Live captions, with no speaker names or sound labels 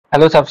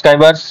Hello,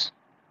 subscribers.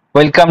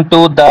 Welcome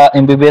to the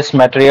MBBS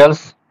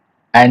Materials.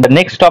 And the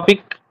next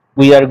topic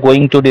we are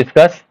going to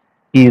discuss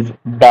is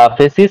the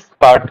Facies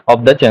part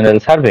of the general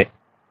survey.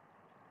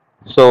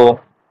 So,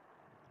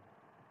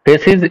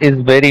 Facies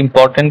is very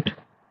important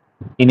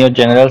in your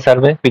general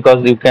survey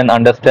because you can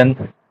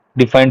understand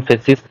different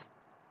faces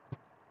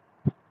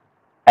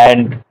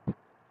and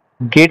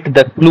get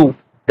the clue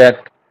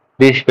that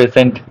this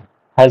patient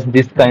has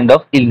this kind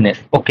of illness.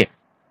 Okay.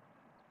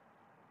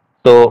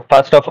 So,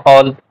 first of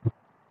all,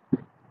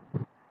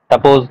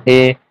 suppose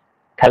a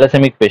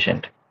thalassemia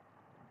patient.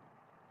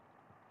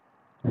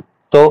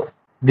 So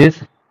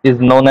this is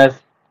known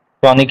as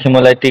chronic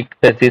hemolytic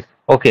facies.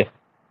 Okay.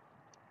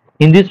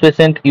 In this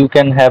patient, you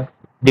can have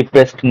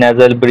depressed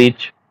nasal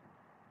bridge,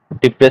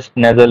 depressed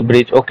nasal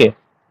bridge. Okay.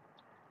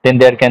 Then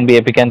there can be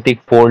epicanthic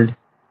fold.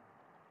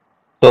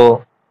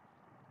 So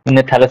in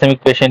a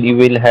thalassemic patient, you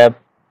will have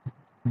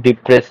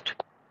depressed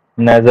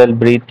nasal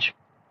bridge.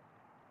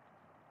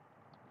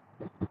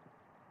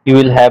 You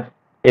will have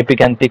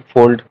epicanthic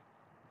fold.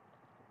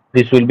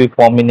 This will be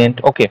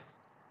prominent. Okay.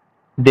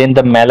 Then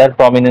the malar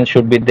prominence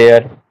should be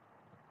there,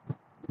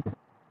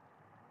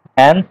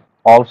 and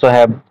also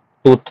have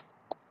tooth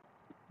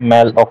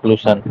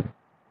malocclusion.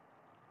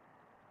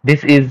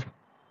 This is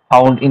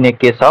found in a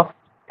case of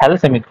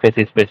thalassemic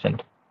facies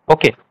patient.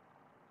 Okay,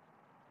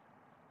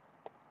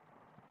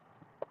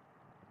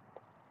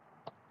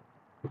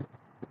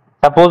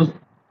 suppose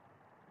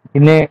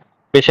in a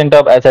patient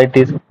of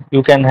ascites,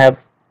 you can have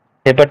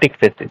hepatic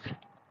facies.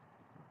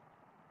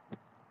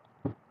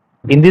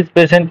 In this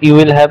patient, you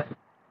will have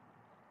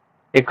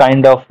a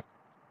kind of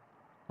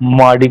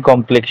muddy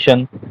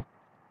complexion.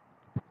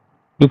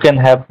 You can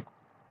have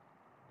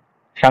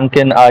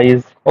shrunken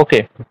eyes.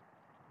 Okay,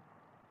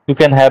 you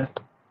can have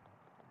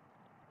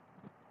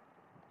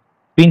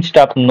pinched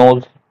up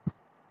nose.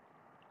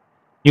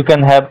 You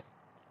can have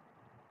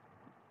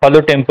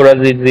hollow temporal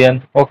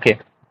region. Okay,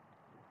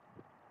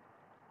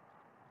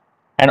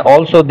 and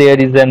also there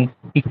is an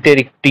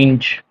icteric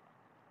tinge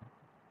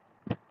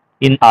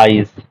in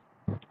eyes.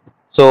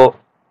 So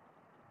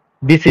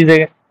this is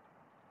a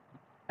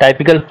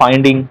typical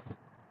finding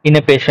in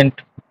a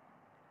patient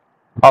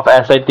of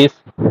ascites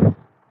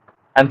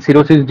and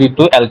cirrhosis due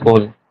to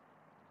alcohol.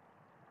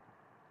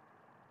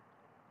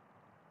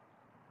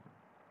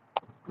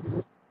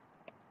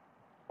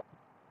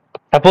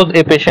 Suppose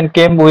a patient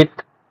came with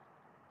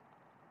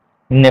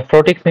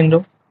nephrotic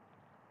syndrome.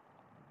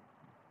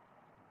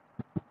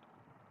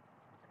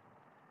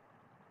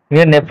 In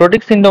a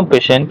nephrotic syndrome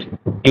patient,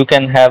 you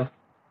can have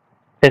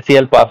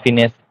facial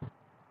puffiness.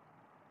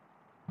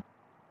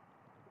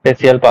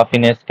 Facial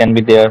puffiness can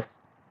be there.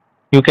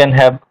 You can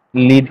have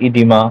lid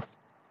edema.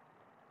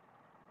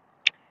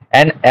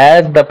 And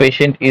as the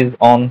patient is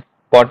on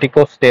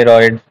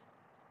corticosteroids,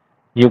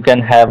 you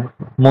can have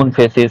moon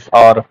faces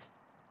or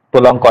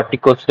prolonged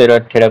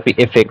corticosteroid therapy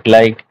effect,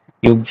 like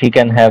he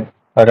can have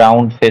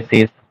round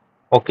faces.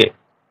 Okay,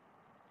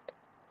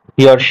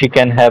 he or she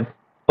can have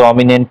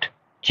prominent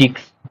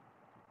cheeks,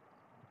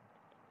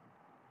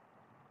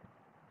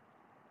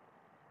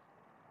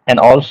 and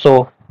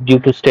also due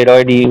to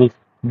steroid use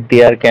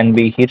there can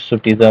be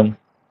hirsutism.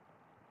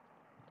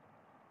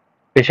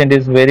 Patient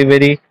is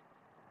very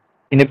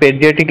in a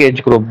pediatric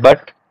age group,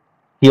 but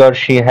he or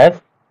she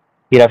has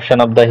eruption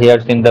of the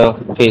hairs in the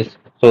face,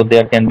 so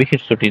there can be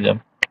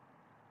hirsutism.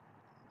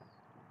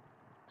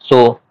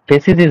 So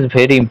faces is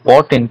very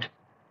important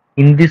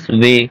in this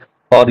way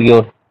for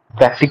your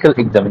practical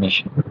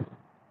examination.